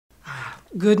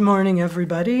Good morning,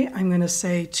 everybody. I'm going to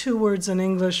say 2 words in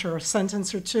English or a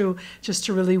sentence or two just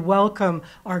to really welcome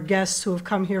our guests who have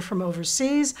come here from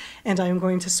overseas, and I'm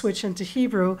going to switch into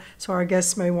Hebrew so our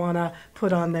guests may want to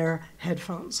put on their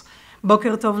headphones.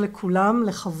 בוקר טוב לכולם,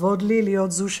 לכבוד לי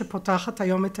להיות זו שפותחת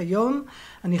היום את היום.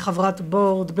 אני חברת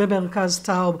בורד במרכז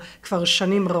טאוב כבר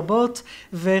שנים רבות,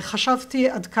 וחשבתי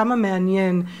עד כמה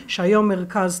מעניין שהיום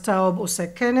מרכז טאוב עושה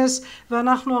כנס,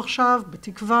 ואנחנו עכשיו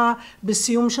בתקווה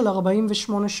בסיום של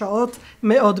 48 שעות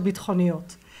מאוד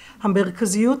ביטחוניות.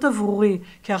 המרכזיות עבורי,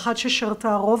 כאחת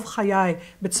ששרתה רוב חיי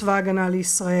בצבא הגנה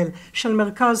לישראל, של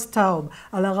מרכז טאוב,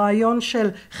 על הרעיון של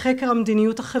חקר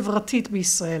המדיניות החברתית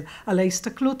בישראל, על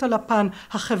ההסתכלות על הפן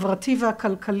החברתי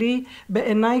והכלכלי,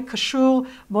 בעיניי קשור,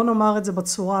 בוא נאמר את זה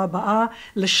בצורה הבאה,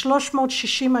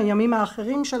 ל-360 הימים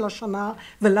האחרים של השנה,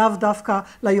 ולאו דווקא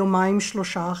ליומיים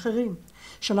 3 האחרים.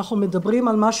 שאנחנו מדברים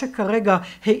על מה שכרגע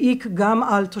העיק גם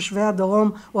על תושבי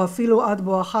הדרום או אפילו עד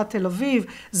בואכה תל אביב,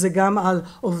 זה גם על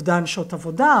אובדן שעות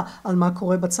עבודה, על מה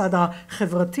קורה בצד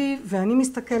החברתי, ואני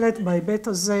מסתכלת בהיבט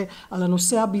הזה על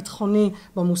הנושא הביטחוני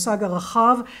במושג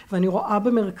הרחב, ואני רואה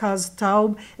במרכז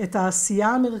טאוב את העשייה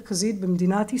המרכזית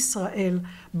במדינת ישראל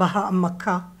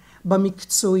בהעמקה,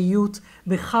 במקצועיות,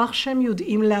 בכך שהם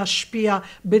יודעים להשפיע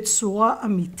בצורה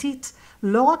אמיתית,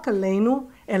 לא רק עלינו,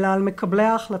 אלא על מקבלי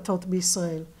ההחלטות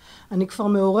בישראל. אני כבר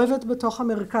מעורבת בתוך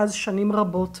המרכז שנים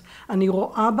רבות, אני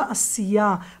רואה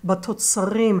בעשייה,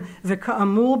 בתוצרים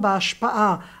וכאמור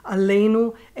בהשפעה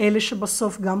עלינו, אלה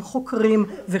שבסוף גם חוקרים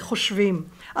וחושבים.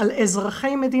 על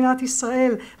אזרחי מדינת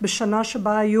ישראל בשנה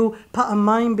שבה היו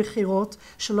פעמיים בחירות,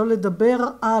 שלא לדבר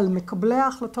על מקבלי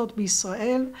ההחלטות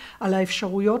בישראל, על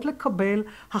האפשרויות לקבל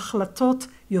החלטות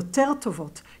יותר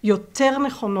טובות, יותר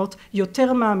נכונות,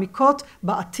 יותר מעמיקות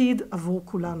בעתיד עבור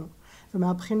כולנו.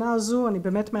 ומהבחינה הזו אני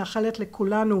באמת מאחלת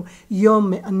לכולנו יום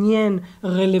מעניין,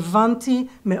 רלוונטי,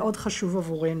 מאוד חשוב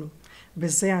עבורנו.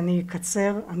 בזה אני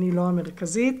אקצר, אני לא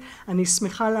המרכזית. אני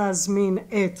שמחה להזמין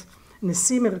את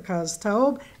נשיא מרכז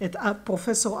טאוב, את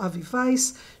פרופסור אבי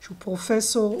וייס, שהוא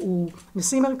פרופסור, הוא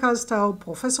נשיא מרכז טאוב,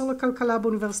 פרופסור לכלכלה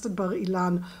באוניברסיטת בר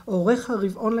אילן, עורך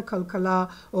הרבעון לכלכלה,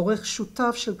 עורך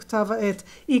שותף של כתב העת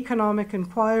Economic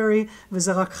Inquiry,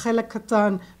 וזה רק חלק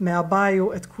קטן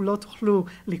מהביו, את כולו תוכלו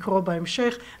לקרוא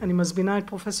בהמשך. אני מזמינה את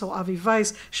פרופסור אבי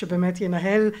וייס, שבאמת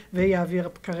ינהל ויעביר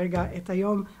כרגע את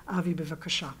היום. אבי,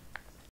 בבקשה.